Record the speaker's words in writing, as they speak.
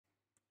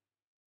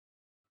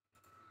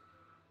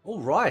All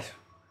right.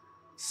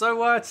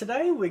 So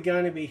today we're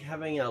going to be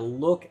having a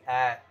look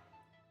at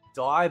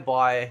Die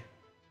by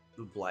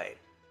the Blade.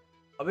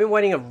 I've been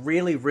waiting a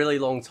really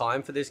long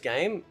time for this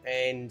game,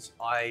 and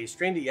I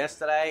streamed it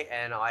yesterday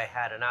and I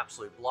had an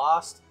absolute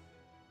blast.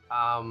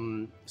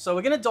 So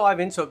we're going to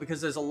dive into it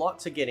because there's a lot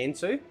to get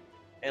into,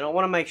 and I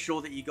want to make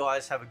sure that you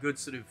guys have a good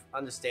sort of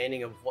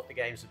understanding of what the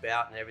game's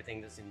about and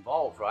everything that's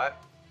involved, right?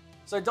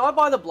 So Die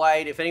by the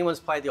Blade, if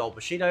anyone's played the old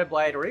Bushido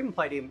Blade or even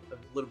played a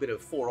little bit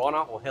of For Honor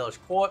or Hellish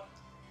Court,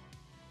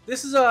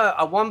 this is a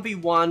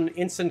 1v1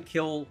 instant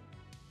kill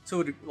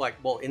to, like,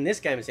 well, in this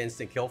game it's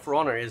instant kill, For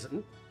Honor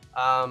isn't.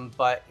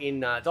 But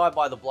in Die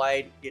by the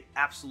Blade, it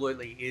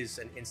absolutely is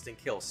an instant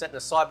kill. Set in a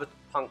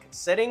cyberpunk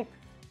setting,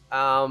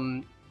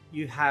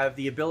 you have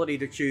the ability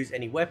to choose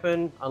any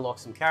weapon, unlock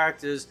some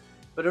characters,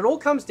 but it all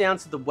comes down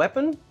to the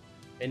weapon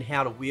and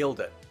how to wield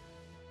it.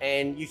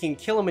 And you can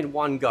kill them in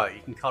one go. You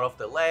can cut off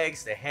their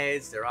legs, their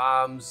heads, their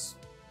arms,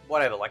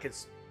 whatever. Like,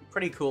 it's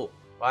pretty cool,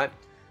 right?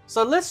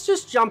 So let's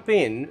just jump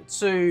in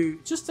to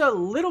just a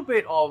little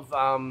bit of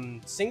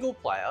single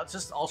player.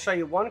 I'll show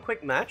you one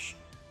quick match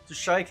to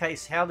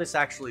showcase how this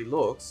actually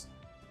looks.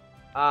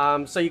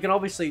 So you can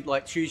obviously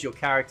like choose your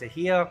character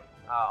here.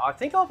 I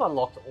think I've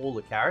unlocked all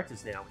the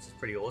characters now, which is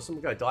pretty awesome.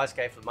 We'll go Dice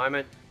for the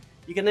moment.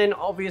 You can then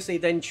obviously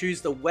then choose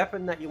the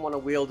weapon that you want to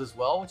wield as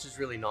well, which is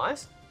really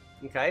nice.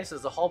 Okay, so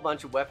there's a whole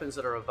bunch of weapons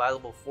that are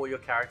available for your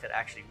character to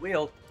actually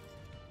wield.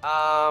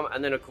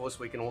 And then of course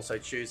we can also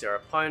choose our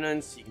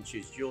opponents. You can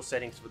choose dual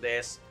settings for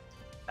this.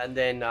 And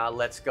then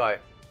let's go.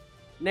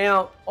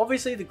 Now,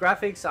 obviously the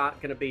graphics aren't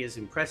going to be as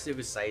impressive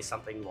as, say,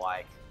 something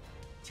like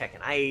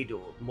Tekken 8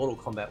 or Mortal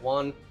Kombat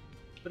 1.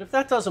 But if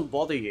that doesn't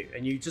bother you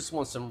and you just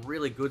want some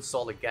really good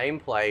solid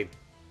gameplay,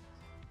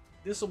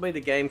 this will be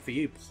the game for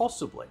you,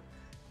 possibly.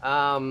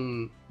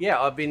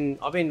 Yeah, I've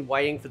been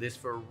waiting for this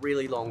for a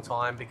really long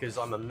time because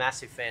I'm a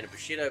massive fan of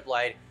Bushido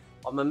Blade.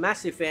 I'm a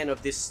massive fan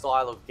of this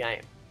style of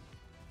game.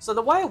 So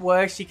the way it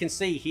works, you can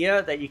see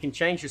here that you can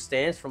change your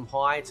stance from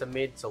high to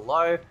mid to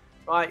low,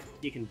 right?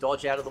 You can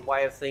dodge out of the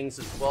way of things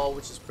as well,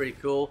 which is pretty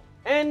cool,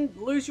 and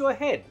lose your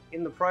head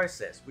in the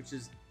process, which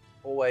is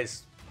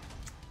always,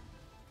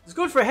 it's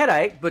good for a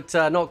headache, but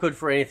not good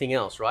for anything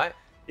else, right?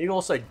 You can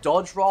also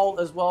dodge roll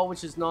as well,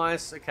 which is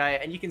nice, okay?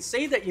 And you can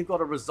see that you've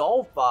got a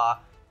resolve bar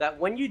that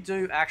when you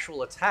do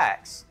actual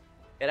attacks,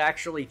 it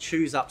actually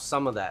chews up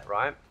some of that,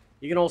 right?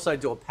 You can also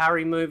do a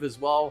parry move as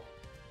well,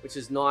 which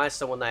is nice.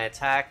 So when they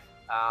attack,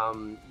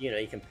 you know,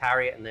 you can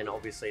parry it and then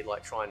obviously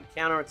like try and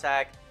counter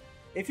attack.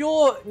 If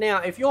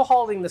you're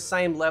holding the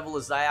same level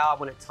as they are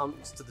when it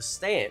comes to the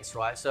stance,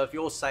 right? So if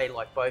you're, say,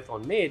 like both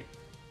on mid,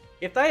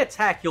 if they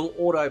attack, you'll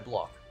auto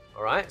block,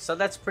 all right? So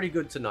that's pretty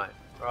good to know,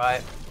 all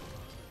right?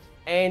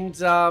 And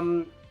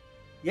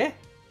yeah.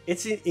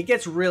 It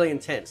gets really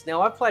intense.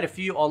 Now, I've played a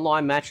few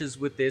online matches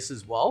with this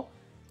as well.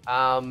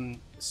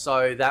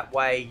 So that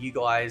way you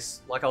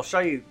guys, like, I'll show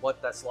you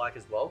what that's like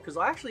as well. Because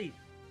I actually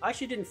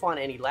didn't find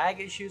any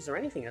lag issues or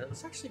anything. And it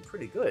was actually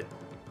pretty good.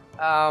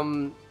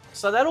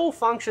 So that all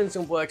functions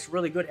and works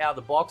really good out of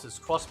the box. It's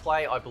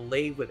crossplay, I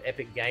believe, with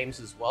Epic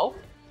Games as well.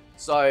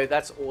 So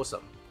that's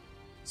awesome.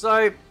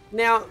 So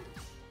now,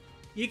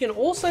 you can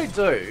also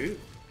do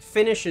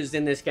finishes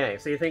in this game.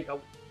 So you think,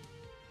 oh,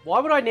 why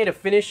would I need a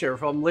finisher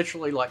if I'm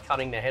literally like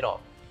cutting their head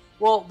off?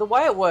 Well, the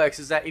way it works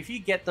is that if you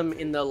get them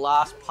in the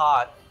last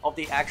part of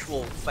the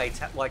actual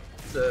like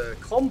the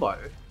combo,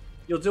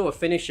 you'll do a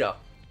finisher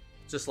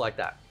just like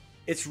that.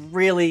 It's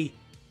really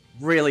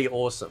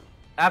awesome.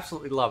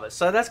 Absolutely love it.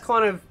 So that's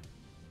kind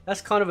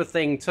of a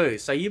thing too.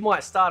 So you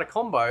might start a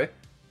combo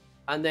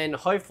and then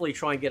hopefully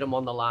try and get them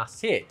on the last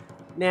hit.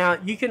 Now,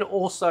 you can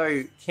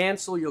also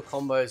cancel your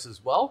combos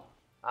as well.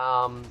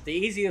 The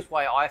easiest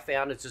way I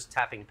found is just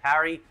tapping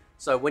parry.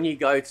 So when you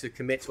go to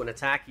commit to an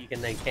attack, you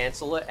can then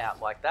cancel it out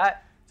like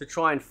that to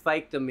try and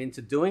fake them into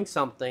doing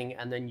something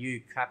and then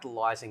you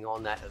capitalizing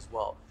on that as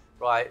well,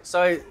 right?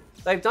 So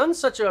they've done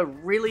such a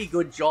really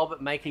good job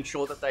at making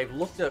sure that they've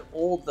looked at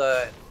all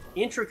the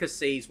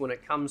intricacies when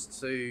it comes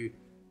to,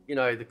 you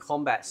know, the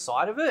combat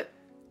side of it.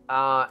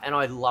 And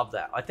I love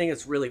that. I think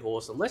it's really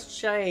awesome. Let's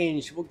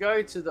change. We'll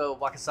go to the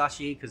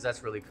Wakizashi because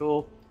that's really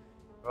cool,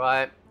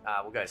 right?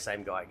 We'll go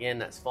same guy again.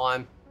 That's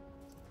fine.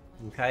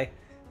 Okay.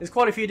 There's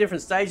quite a few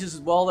different stages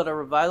as well that are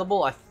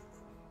available. I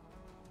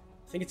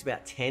think it's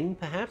about 10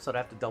 perhaps. I'd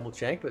have to double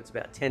check, but it's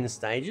about 10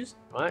 stages,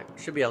 right?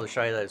 Should be able to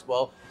show you that as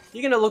well.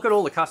 You're going to look at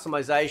all the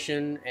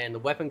customization and the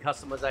weapon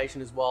customization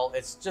as well.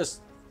 It's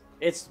just,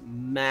 it's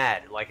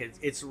mad. Like,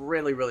 it's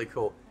really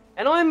cool.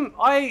 And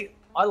I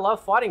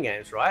love fighting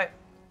games, right?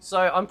 So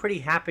I'm pretty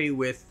happy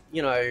with,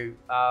 you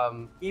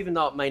know, even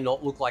though it may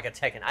not look like a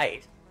Tekken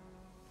 8,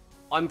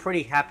 I'm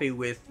pretty happy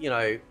with, you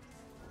know,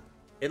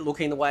 it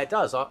looking the way it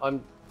does.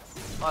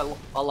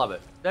 I love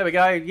it. There we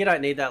go. You don't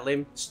need that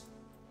limb.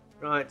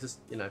 Right, just,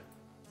 you know,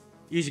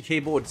 use your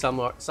keyboard some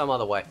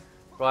other way.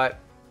 Right.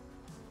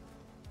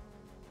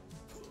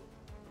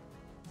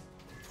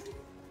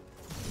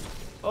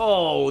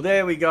 Oh,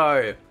 there we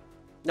go.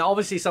 Now,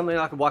 obviously, something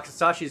like a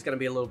Wakizashi is going to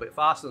be a little bit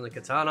faster than the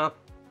Katana,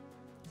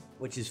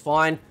 which is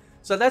fine.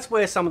 So that's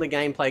where some of the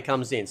gameplay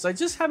comes in. So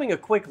just having a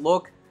quick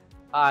look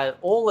at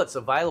all that's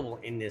available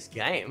in this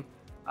game.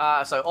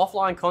 So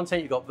offline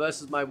content, you've got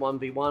versus mode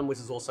 1v1, which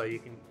is also, you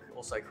can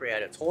also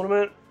create a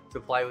tournament to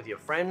play with your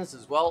friends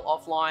as well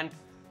offline.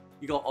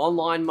 You got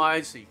online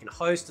mode, so you can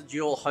host a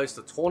duel, host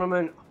a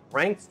tournament,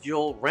 ranked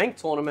duel, ranked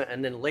tournament,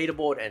 and then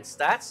leaderboard and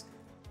stats.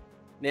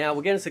 Now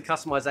we'll get into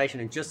customization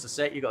in just a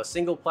sec. You've got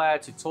single player,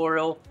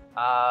 tutorial.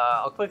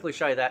 I'll quickly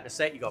show you that in a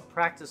sec. You've got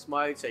practice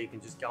mode, so you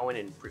can just go in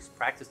and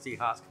practice to your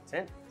heart's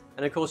content.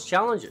 And of course,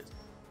 challenges.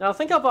 Now I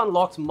think I've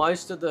unlocked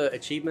most of the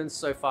achievements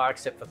so far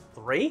except for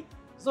 3.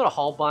 It's not a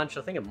whole bunch.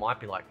 I think it might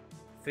be like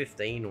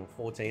 15 or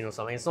 14 or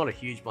something. It's not a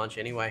huge bunch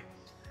anyway.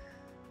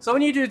 So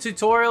when you do a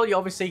tutorial, you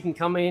obviously can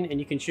come in and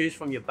you can choose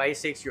from your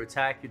basics, your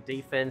attack, your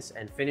defense,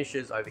 and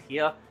finishes over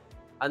here.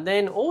 And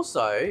then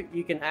also,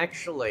 you can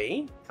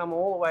actually come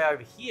all the way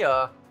over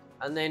here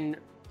and then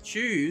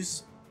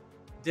choose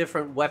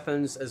different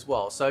weapons as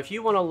well. So if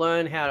you want to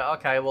learn how to,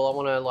 okay, well, I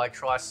want to like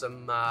try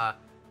some,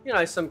 you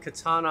know, some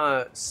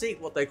katana,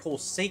 what they call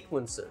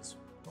sequences,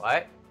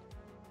 right?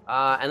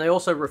 And they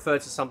also refer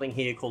to something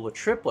here called a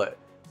triplet,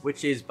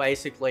 which is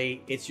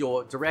basically, it's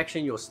your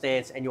direction, your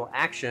stance, and your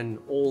action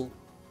all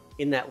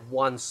in that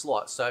one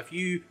slot. So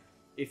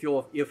if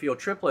your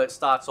triplet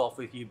starts off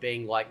with you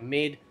being like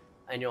mid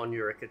and you're on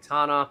your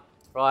katana,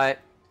 right,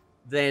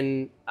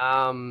 then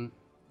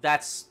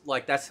that's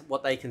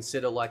what they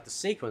consider like the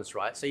sequence,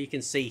 right? So you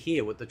can see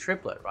here with the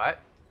triplet, right?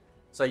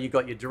 So you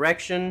got your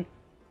direction,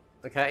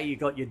 okay, you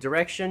got your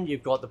direction,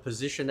 you've got the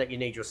position that you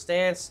need your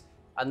stance,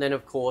 and then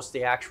of course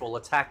the actual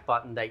attack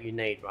button that you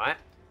need, right?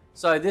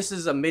 So this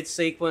is a mid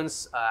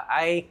sequence,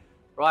 A,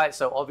 right?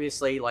 So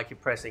obviously like you're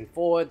pressing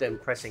forward, then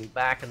pressing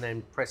back, and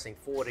then pressing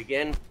forward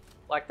again,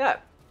 like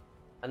that.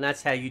 And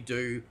that's how you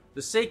do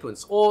the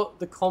sequence, or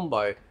the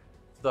combo,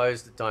 for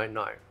those that don't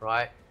know,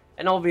 right?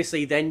 And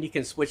obviously then you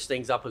can switch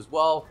things up as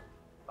well.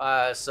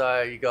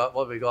 So you got,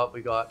 what we got?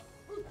 We got,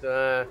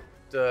 and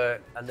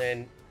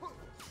then,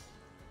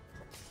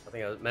 I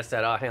think I messed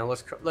that up. Hang on,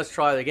 let's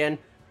try it again,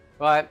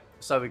 right?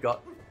 So we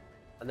got,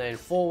 and then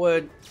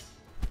forward.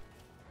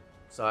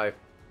 So,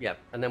 yeah,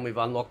 and then we've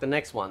unlocked the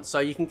next one. So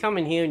you can come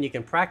in here and you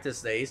can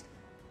practice these,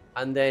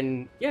 and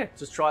then, yeah,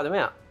 just try them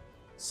out.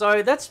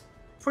 So that's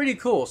pretty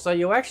cool. So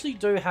you actually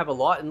do have a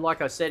lot, and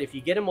like I said, if you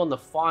get them on the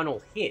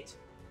final hit,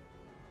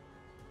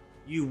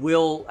 you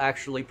will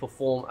actually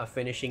perform a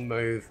finishing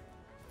move,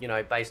 you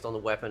know, based on the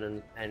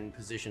weapon and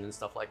position and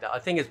stuff like that. I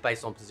think it's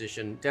based on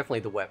position,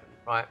 definitely the weapon,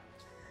 right?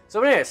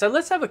 So anyway, so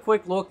let's have a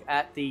quick look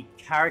at the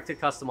character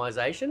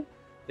customization.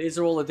 These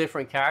are all the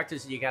different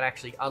characters that you can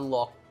actually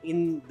unlock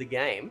in the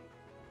game,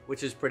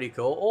 which is pretty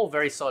cool. All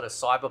very sort of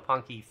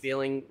cyberpunky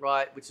feeling,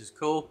 right? Which is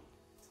cool.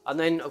 And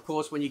then, of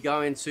course, when you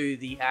go into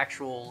the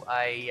actual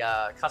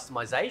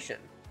customization,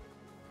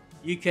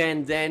 you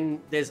can then,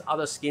 there's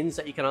other skins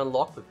that you can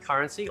unlock with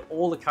currency.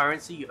 All the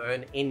currency you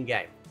earn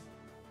in-game.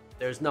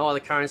 There's no other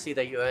currency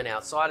that you earn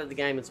outside of the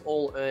game. It's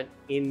all earned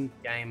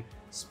in-game,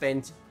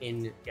 spent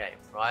in-game,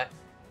 right?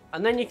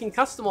 And then you can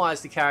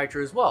customize the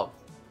character as well,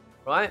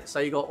 right? So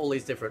you got all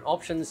these different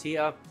options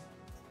here.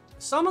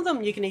 Some of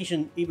them you can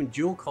even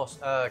dual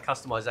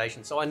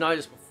customization. So I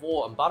noticed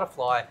before on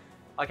Butterfly,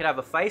 I could have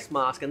a face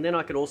mask, and then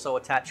I could also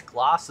attach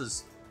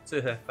glasses to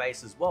her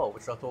face as well,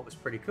 which I thought was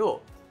pretty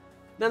cool.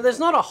 Now there's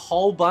not a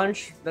whole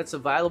bunch that's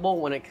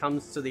available when it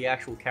comes to the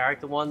actual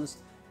character ones,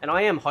 and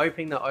I am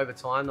hoping that over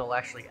time they'll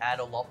actually add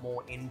a lot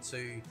more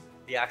into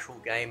the actual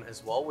game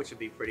as well, which would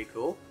be pretty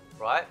cool,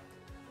 right?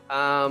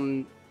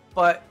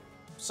 But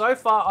so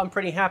far I'm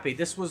pretty happy.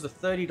 This was the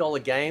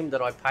 $30 game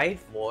that I paid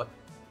for,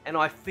 and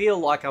I feel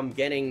like I'm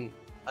getting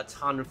a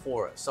ton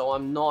for it. So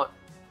I'm not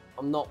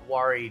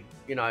worried,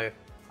 you know,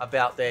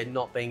 about there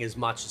not being as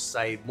much as,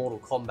 say, Mortal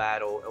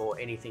Kombat or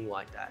anything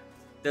like that.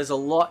 There's a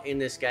lot in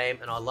this game,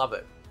 and I love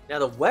it. Now,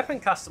 the weapon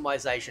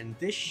customization,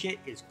 this shit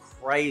is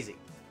crazy.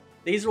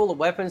 These are all the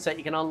weapons that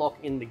you can unlock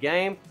in the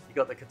game. You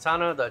got the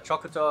katana, the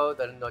chokoto,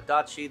 the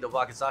nodachi, the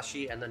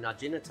wakizashi, and the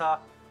najinata,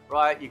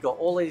 right? You got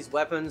all these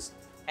weapons,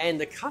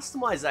 and the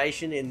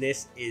customization in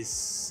this is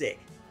sick.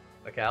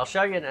 Okay, I'll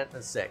show you in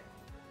a sec.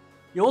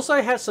 You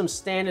also have some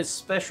standard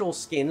special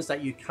skins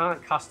that you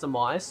can't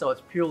customize, so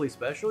it's purely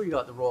special. You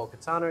got the Royal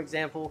Katana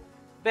example,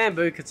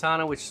 Bamboo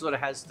Katana, which sort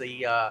of has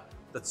the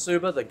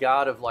Tsuba, the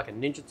guard of like a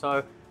ninja toe.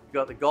 You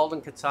got the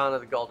Golden Katana,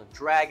 the Golden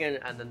Dragon,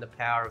 and then the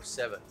Power of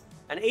 7.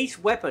 And each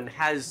weapon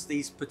has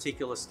these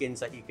particular skins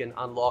that you can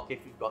unlock if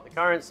you've got the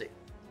currency.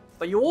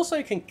 But you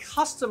also can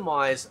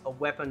customize a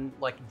weapon,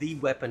 like the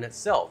weapon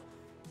itself.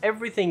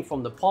 Everything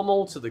from the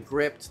pommel to the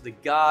grip to the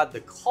guard,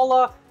 the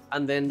collar,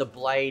 and then the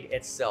blade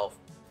itself.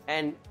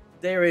 And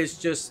there is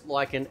just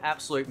like an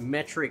absolute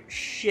metric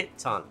shit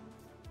ton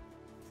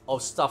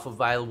of stuff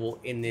available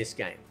in this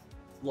game.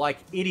 Like,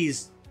 it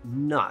is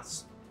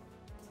nuts.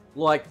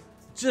 Like,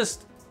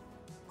 just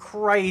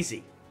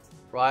crazy,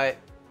 right?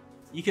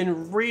 You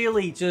can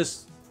really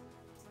just,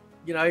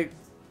 you know,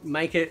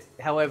 make it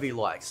however you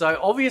like. So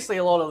obviously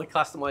a lot of the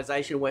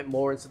customization went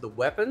more into the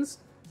weapons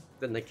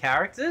than the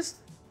characters.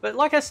 But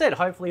like I said,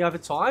 hopefully over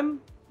time,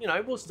 you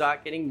know, we'll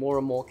start getting more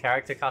and more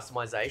character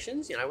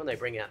customizations, you know, when they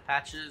bring out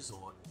patches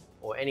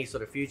or any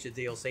sort of future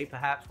DLC,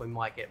 perhaps we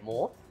might get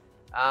more.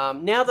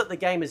 Now that the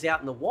game is out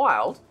in the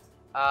wild,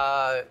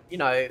 you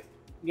know,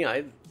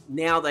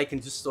 now they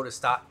can just sort of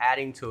start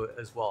adding to it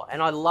as well.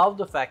 And I love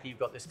the fact that you've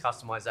got this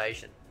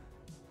customization.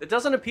 There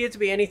doesn't appear to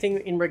be anything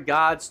in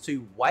regards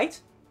to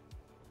weight.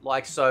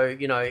 Like, so,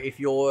 you know, if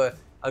you're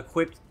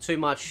equipped too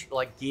much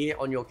like gear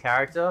on your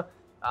character,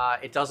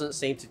 it doesn't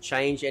seem to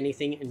change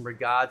anything in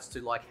regards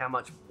to like how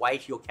much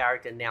weight your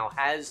character now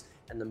has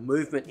and the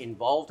movement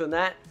involved in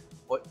that.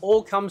 It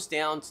all comes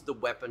down to the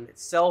weapon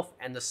itself,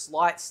 and the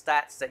slight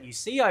stats that you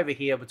see over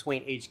here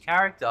between each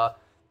character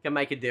can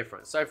make a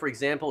difference. So for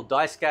example,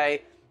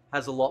 Daisuke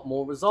has a lot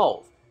more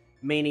resolve,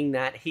 meaning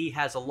that he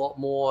has a lot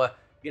more,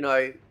 you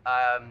know,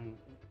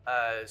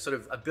 sort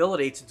of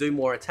ability to do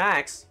more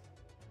attacks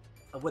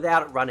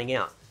without it running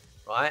out,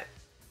 right?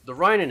 The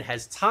Ronin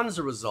has tons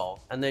of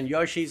resolve, and then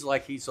Yoshi's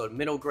like he's sort of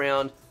middle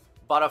ground.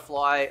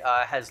 Butterfly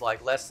has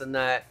like less than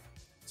that.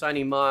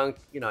 Tony Monk,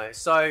 you know,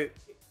 so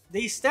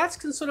these stats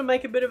can sort of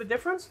make a bit of a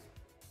difference,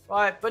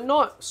 right? But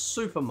not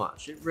super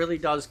much. It really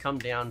does come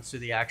down to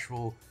the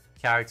actual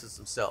characters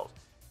themselves.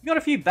 You've got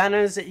a few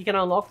banners that you can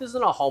unlock. There's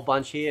not a whole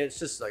bunch here. It's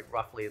just like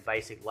roughly a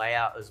basic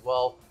layout as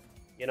well,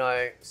 you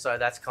know, so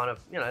that's kind of,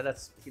 you know,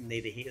 that's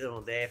neither here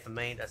nor there for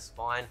me. That's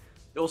fine.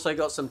 You also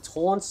got some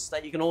taunts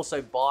that you can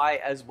also buy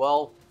as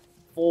well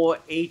for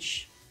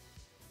each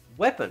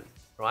weapon,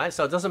 right?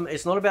 So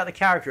it's not about the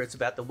character, it's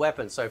about the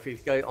weapon. So if you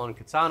go on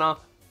Katana,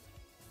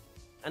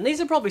 and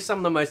these are probably some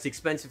of the most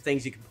expensive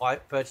things you can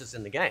purchase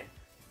in the game,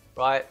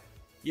 right?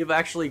 You've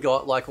actually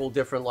got like all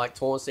different like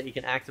taunts that you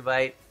can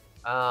activate,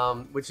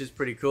 which is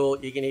pretty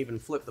cool. You can even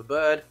flip the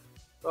bird,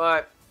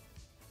 right?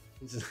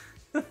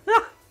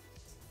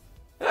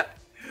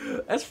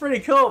 That's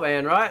pretty cool,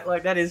 man, right?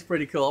 Like, that is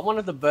pretty cool. I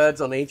wanted the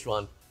birds on each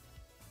one.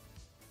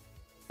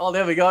 Oh,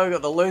 there we go. We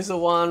got the loser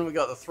one. We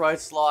got the throat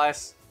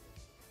slice.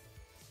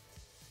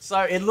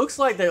 So it looks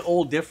like they're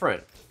all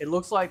different. It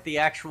looks like the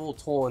actual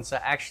taunts are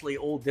actually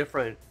all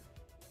different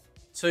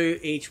to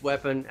each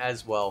weapon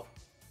as well.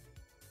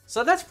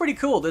 So that's pretty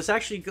cool. There's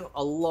actually got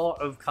a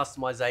lot of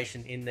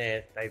customization in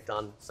there they've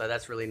done. So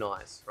that's really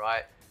nice,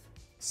 right?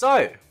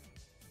 So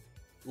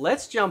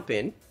let's jump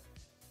in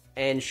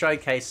and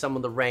showcase some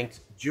of the ranked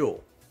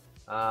duel.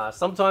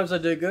 Sometimes I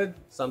do good,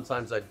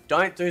 sometimes I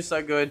don't do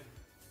so good,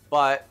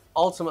 but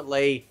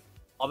ultimately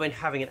I've been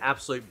having an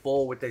absolute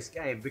ball with this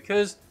game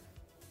because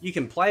you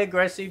can play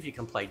aggressive, you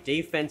can play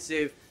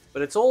defensive,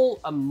 but it's all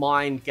a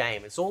mind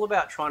game. It's all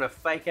about trying to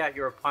fake out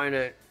your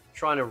opponent,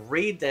 trying to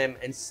read them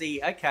and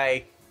see,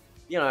 okay,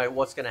 you know,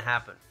 what's going to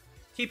happen.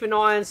 Keep an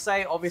eye on,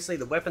 say, obviously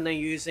the weapon they're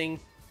using,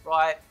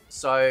 right?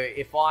 So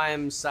if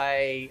I'm,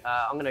 say,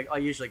 I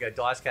usually go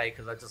Daisuke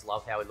because I just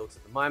love how it looks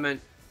at the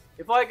moment.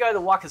 If I go the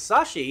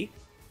Wakizashi,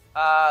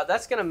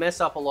 that's going to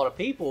mess up a lot of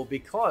people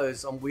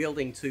because I'm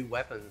wielding two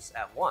weapons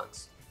at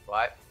once,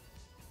 right?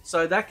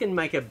 So that can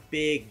make a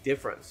big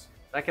difference.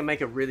 That can make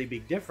a really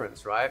big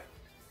difference, right?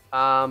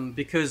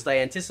 Because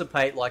they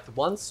anticipate like the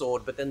one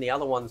sword, but then the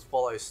other one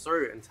follows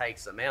through and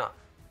takes them out.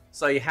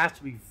 So you have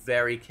to be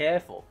very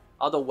careful.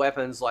 Other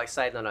weapons like,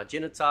 say, the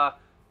Najinata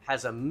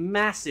has a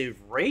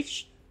massive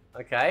reach,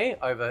 okay,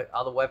 over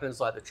other weapons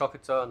like the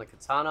Chokuto and the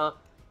Katana.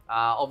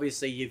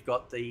 Obviously, you've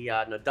got the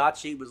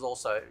Nadachi, was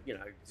also, you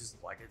know,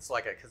 just like, it's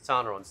like a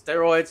Katana on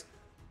steroids.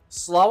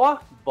 Slower,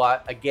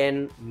 but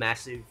again,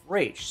 massive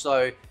reach.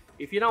 So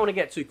if you don't want to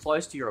get too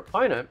close to your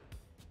opponent,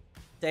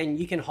 then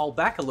you can hold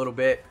back a little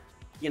bit,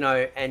 you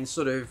know, and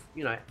sort of,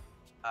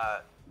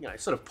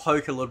 sort of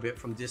poke a little bit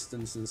from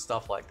distance and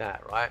stuff like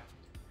that, right?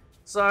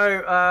 So,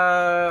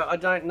 I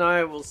don't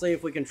know. We'll see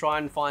if we can try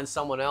and find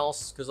someone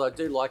else, because I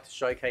do like to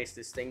showcase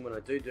this thing when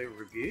I do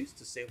reviews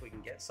to see if we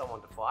can get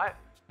someone to fight.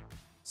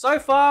 So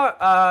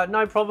far,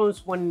 no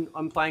problems when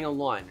I'm playing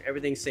online.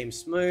 Everything seems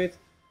smooth.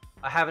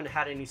 I haven't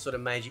had any sort of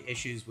major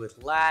issues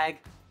with lag.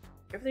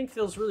 Everything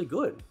feels really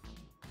good.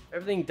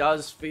 Everything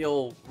does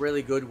feel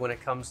really good when it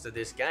comes to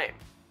this game.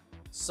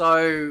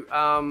 So,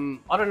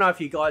 I don't know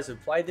if you guys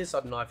have played this.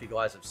 I don't know if you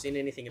guys have seen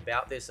anything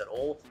about this at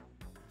all.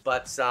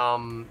 But,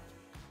 I'm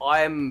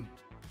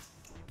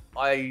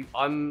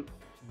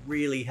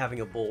really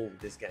having a ball with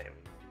this game.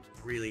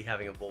 Really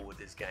having a ball with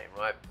this game,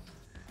 right?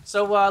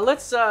 So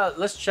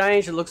let's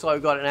change. It looks like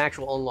we've got an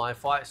actual online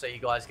fight, so you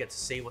guys get to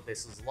see what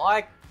this is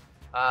like.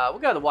 We'll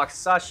go to the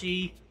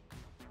Wakizashi.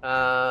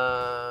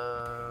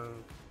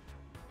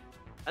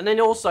 And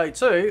then also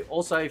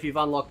if you've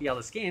unlocked the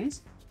other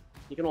skins,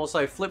 you can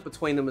also flip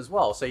between them as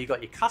well. So you've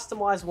got your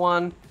customized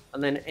one,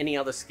 and then any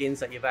other skins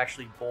that you've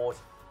actually bought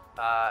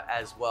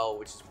as well,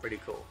 which is pretty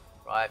cool,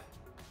 right?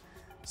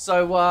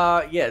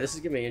 So yeah, this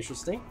is gonna be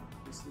interesting.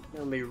 This is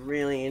gonna be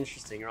really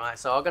interesting, right?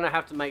 So I'm gonna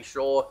have to make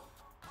sure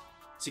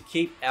to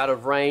keep out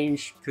of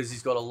range because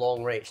he's got a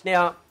long reach.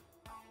 Now,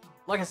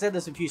 like I said,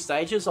 there's a few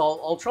stages.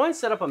 I'll try and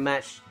set up a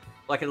match,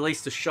 like at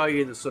least to show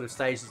you the sort of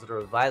stages that are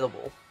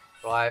available,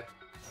 right?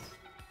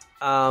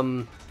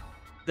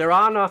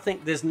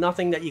 There's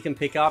nothing that you can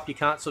pick up. You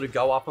can't sort of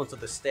go up onto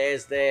the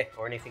stairs there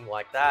or anything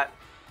like that.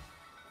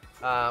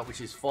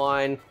 which is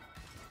fine.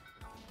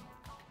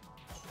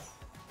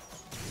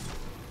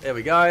 There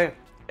we go.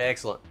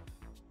 Excellent.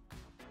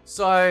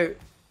 So,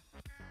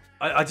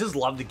 I just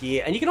love the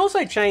gear. And you can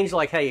also change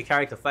like how your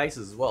character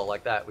faces as well,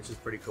 like that, which is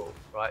pretty cool,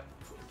 right?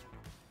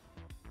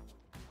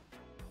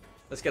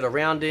 Let's get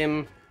around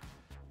him.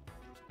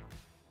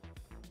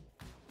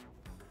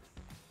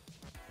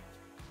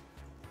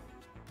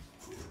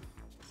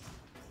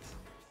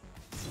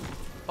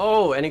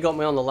 Oh, and he got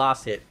me on the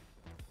last hit.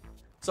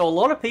 So a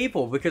lot of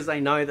people, because they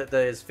know that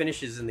there's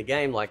finishes in the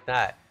game like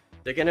that,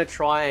 they're going to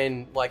try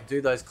and like do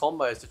those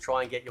combos to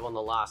try and get you on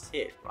the last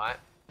hit, right?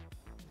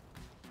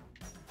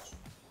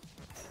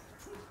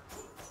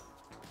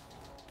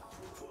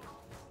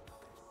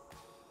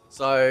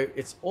 So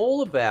it's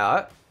all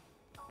about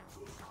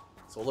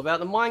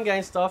the mind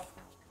game stuff.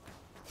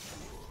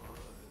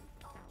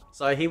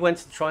 So he went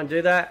to try and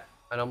do that,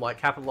 and I'm like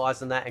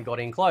capitalizing that and got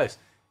in close.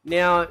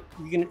 Now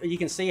you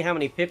can see how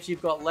many pips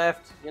you've got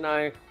left, you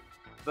know,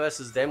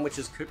 versus them, which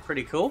is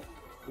pretty cool.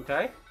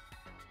 Okay,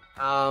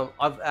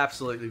 I've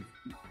absolutely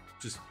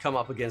just come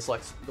up against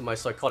like the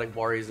most psychotic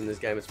warriors in this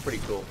game. It's pretty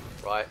cool,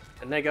 right?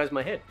 And there goes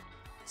my head.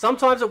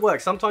 Sometimes it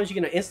works. Sometimes you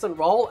can instant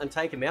roll and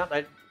take him out.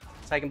 They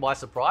take him by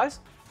surprise,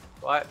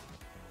 right?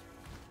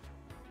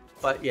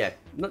 But yeah,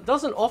 it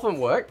doesn't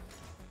often work.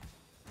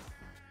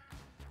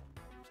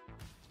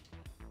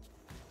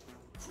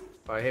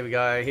 Alright, here we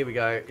go, here we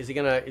go. Is he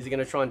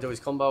gonna try and do his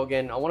combo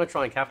again? I want to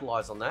try and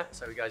capitalize on that.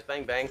 So he goes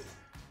bang bang.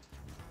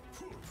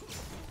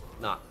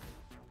 Nah.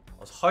 I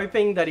was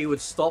hoping that he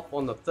would stop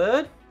on the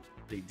third,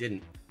 but he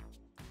didn't.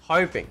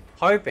 Hoping.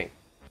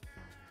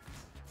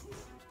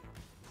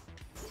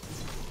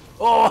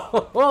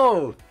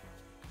 Oh!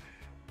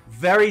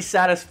 Very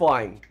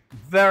satisfying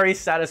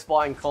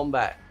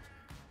combat,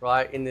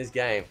 right, in this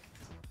game.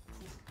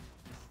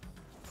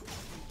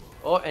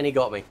 Oh, and he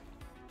got me.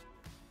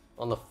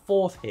 On the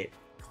fourth hit.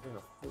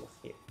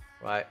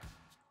 Right.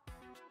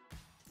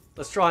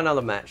 Let's try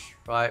another match,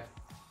 right?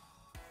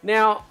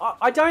 Now,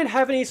 I don't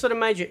have any sort of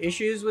major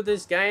issues with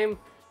this game.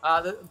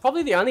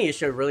 Probably the only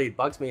issue that really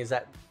bugs me is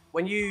that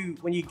when you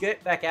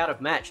get back out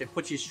of match, it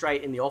puts you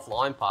straight in the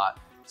offline part.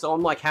 So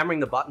I'm like hammering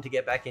the button to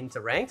get back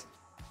into ranked.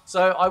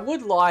 So I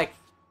would like,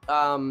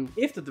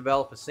 if the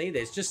developers see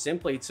this, just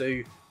simply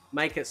to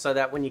make it so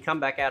that when you come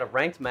back out of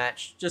ranked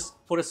match,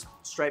 just put us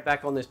straight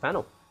back on this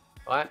panel,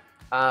 right?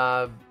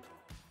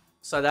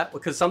 So that,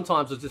 because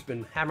sometimes I've just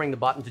been hammering the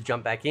button to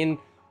jump back in,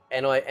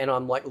 and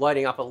I'm like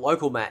loading up a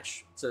local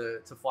match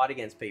to fight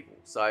against people.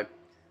 So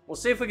we'll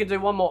see if we can do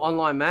one more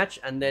online match,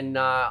 and then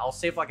I'll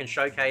see if I can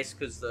showcase,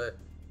 because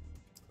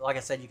like I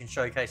said, you can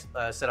showcase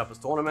set up a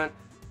tournament,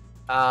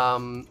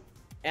 and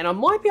I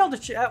might be able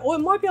to, or I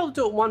might be able to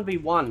do it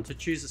 1v1 to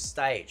choose a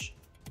stage.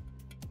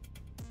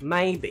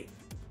 Maybe.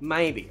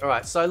 All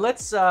right, so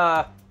let's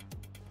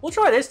we'll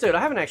try this dude. I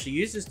haven't actually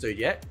used this dude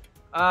yet.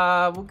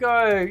 We'll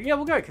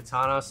go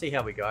Katana, see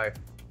how we go,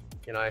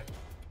 you know.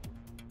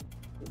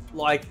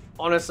 Like,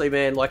 honestly,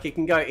 man, like, it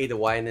can go either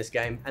way in this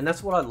game, and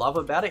that's what I love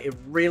about it. It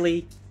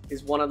really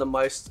is one of the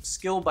most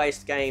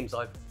skill-based games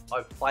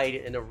I've played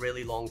in a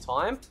really long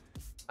time.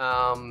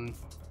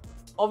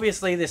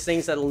 Obviously, there's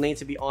things that'll need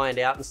to be ironed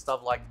out and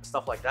stuff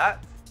like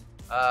that.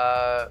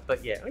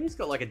 But yeah, he's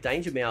got like a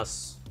Danger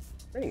Mouse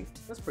thing.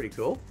 That's pretty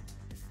cool.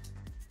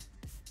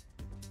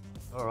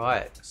 All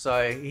right,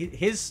 so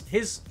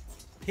his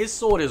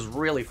sword is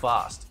really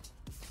fast.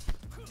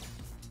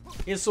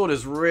 His sword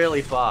is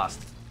really fast.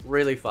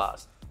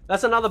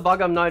 That's another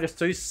bug I've noticed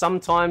too.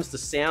 Sometimes the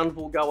sound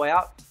will go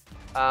out,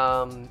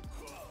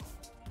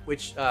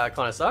 which kind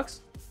of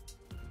sucks.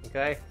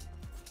 Okay.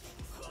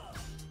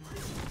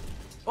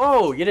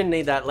 Oh, you didn't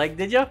need that leg,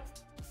 did you?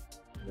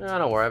 No,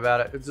 don't worry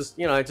about it. It's just,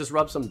 you know, just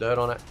rub some dirt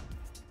on it.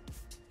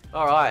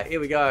 All right,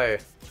 here we go.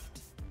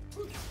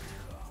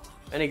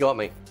 And he got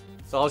me.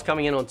 So I was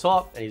coming in on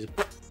top, and he's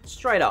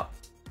straight up.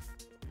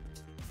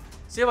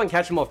 See if I can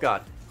catch him off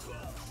guard.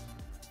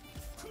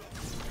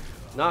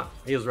 No,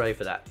 he was ready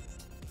for that.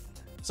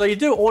 So you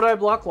do auto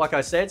block, like I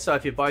said. So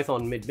if you're both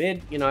on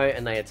mid-mid, you know,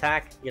 and they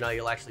attack, you know,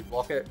 you'll actually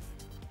block it.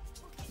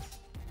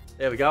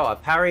 There we go. I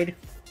parried.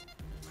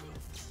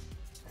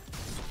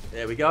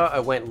 There we go. I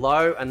went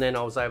low, and then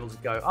I was able to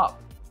go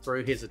up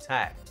through his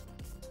attack.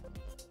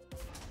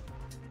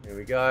 Here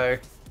we go.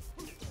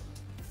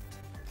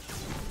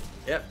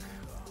 Yep.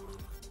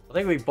 I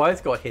think we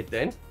both got hit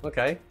then.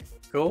 Okay,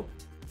 cool.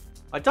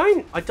 I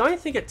don't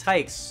think it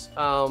takes,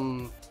 I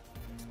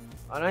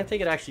don't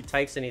think it actually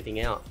takes anything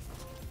out.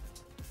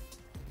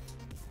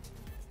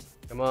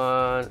 Come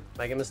on,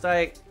 make a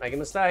mistake,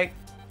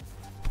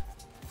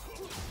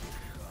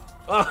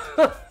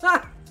 Oh,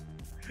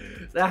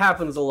 that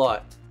happens a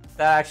lot.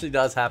 That actually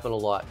does happen a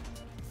lot.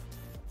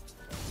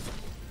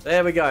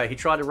 There we go. He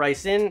tried to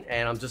race in,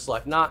 and I'm just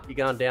like, nah, you're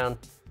going down.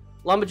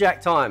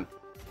 Lumberjack time.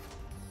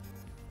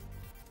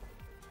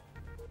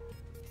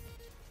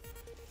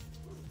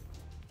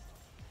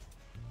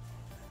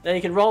 Now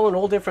you can roll in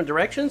all different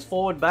directions,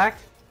 forward, back,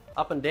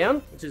 up and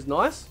down, which is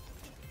nice.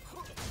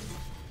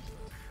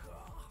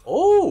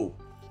 Oh!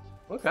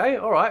 Okay,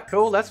 alright,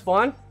 cool, that's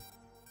fine.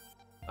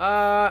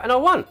 And I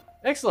won.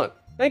 Excellent.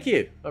 Thank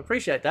you. I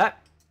appreciate that.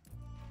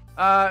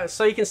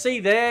 So you can see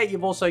there,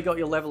 you've also got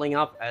your leveling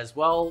up as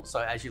well. So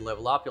as you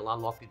level up, you'll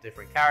unlock the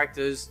different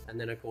characters, and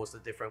then of course the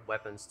different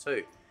weapons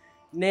too.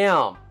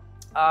 Now,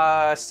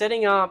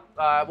 setting up,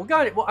 we'll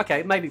go to, well,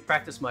 okay, maybe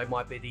practice mode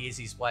might be the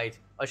easiest way.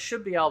 I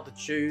should be able to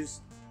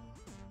choose,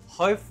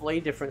 hopefully,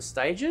 different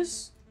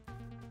stages.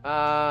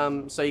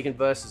 So you can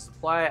versus the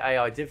player,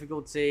 AI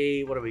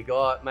difficulty, what do we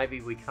got?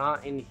 Maybe we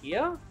can't in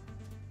here.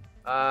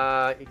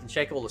 You can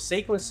check all the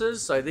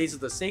sequences. So these are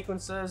the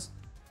sequences,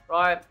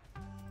 right?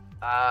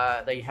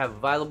 That you have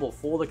available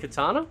for the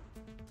katana.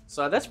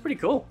 So that's pretty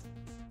cool.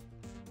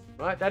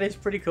 Right, that is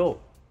pretty cool,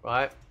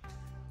 right?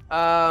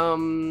 I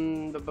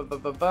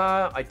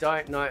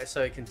don't know,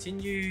 so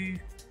continue.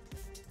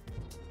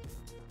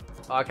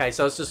 Okay,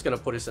 so it's just gonna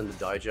put us in the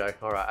dojo.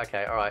 Alright,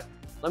 okay, alright.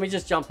 Let me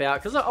just jump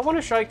out, because I want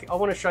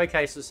to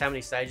showcase us how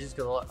many stages,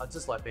 because I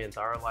just like being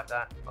thorough like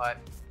that, right?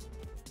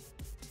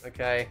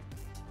 Okay,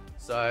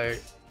 so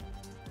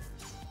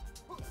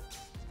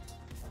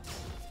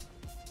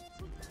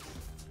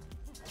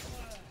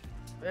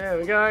there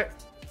we go.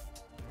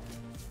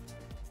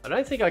 I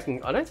don't think I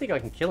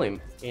can kill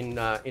him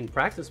in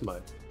practice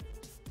mode.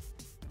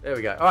 There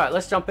we go. All right,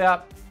 let's jump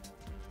out.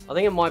 I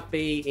think it might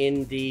be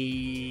in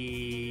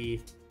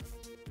the.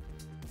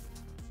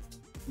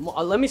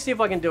 Let me see if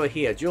I can do it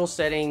here. Dual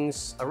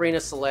settings, arena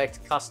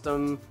select,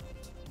 custom.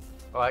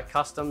 All right,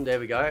 custom. There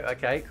we go.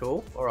 Okay,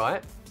 cool. All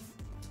right.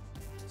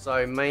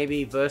 So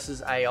maybe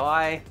versus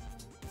AI.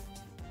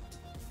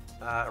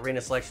 Arena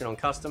selection on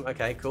custom.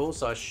 Okay, cool.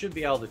 So I should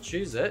be able to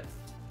choose it.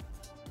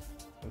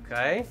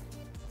 Okay.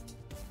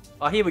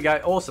 Oh, here we go.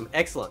 Awesome.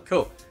 Excellent.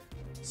 Cool.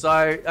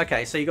 So,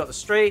 okay. So you got the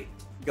street,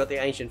 you got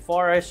the ancient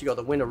forest, you got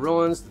the winter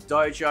ruins, the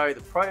dojo,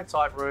 the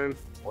prototype room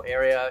or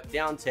area,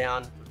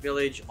 downtown, the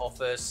village,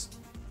 office,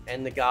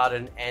 and the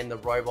garden, and the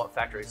robot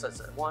factory. So that's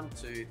 1,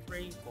 2,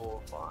 3,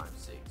 4, 5,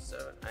 6,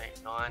 7,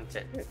 8, 9,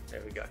 10.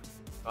 There we go.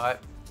 All right.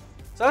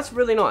 So that's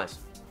really nice.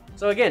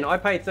 So again, I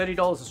paid $30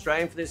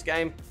 Australian for this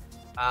game.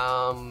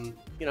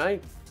 You know, a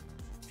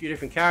few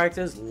different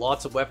characters,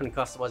 lots of weapon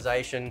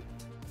customization,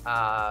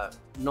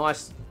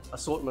 nice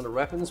assortment of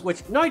weapons,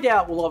 which no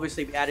doubt will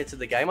obviously be added to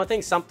the game. I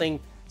think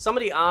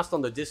somebody asked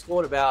on the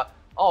Discord about,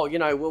 oh, you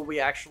know, will we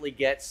actually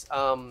get,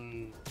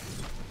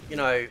 you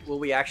know, will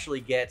we actually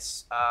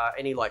get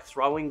any like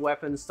throwing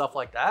weapons, stuff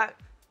like that?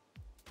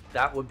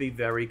 That would be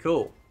very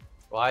cool,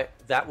 right?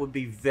 That would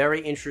be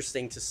very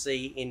interesting to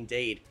see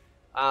indeed.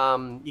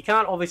 You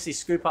can't obviously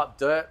scoop up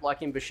dirt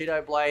like in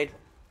Bushido Blade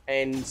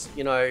and,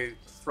 you know,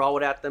 throw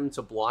it at them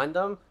to blind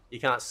them. You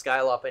can't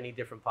scale up any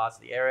different parts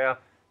of the area.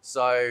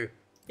 So,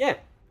 yeah.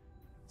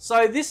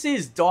 So this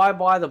is Die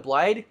by the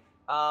Blade.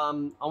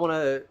 I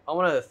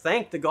wanna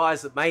thank the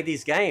guys that made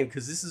this game,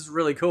 because this is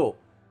really cool.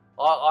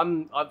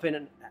 I've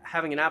been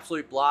having an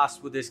absolute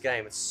blast with this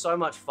game. It's so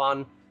much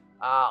fun.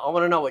 I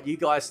want to know what you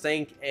guys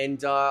think,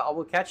 and I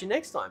will catch you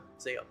next time.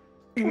 See ya.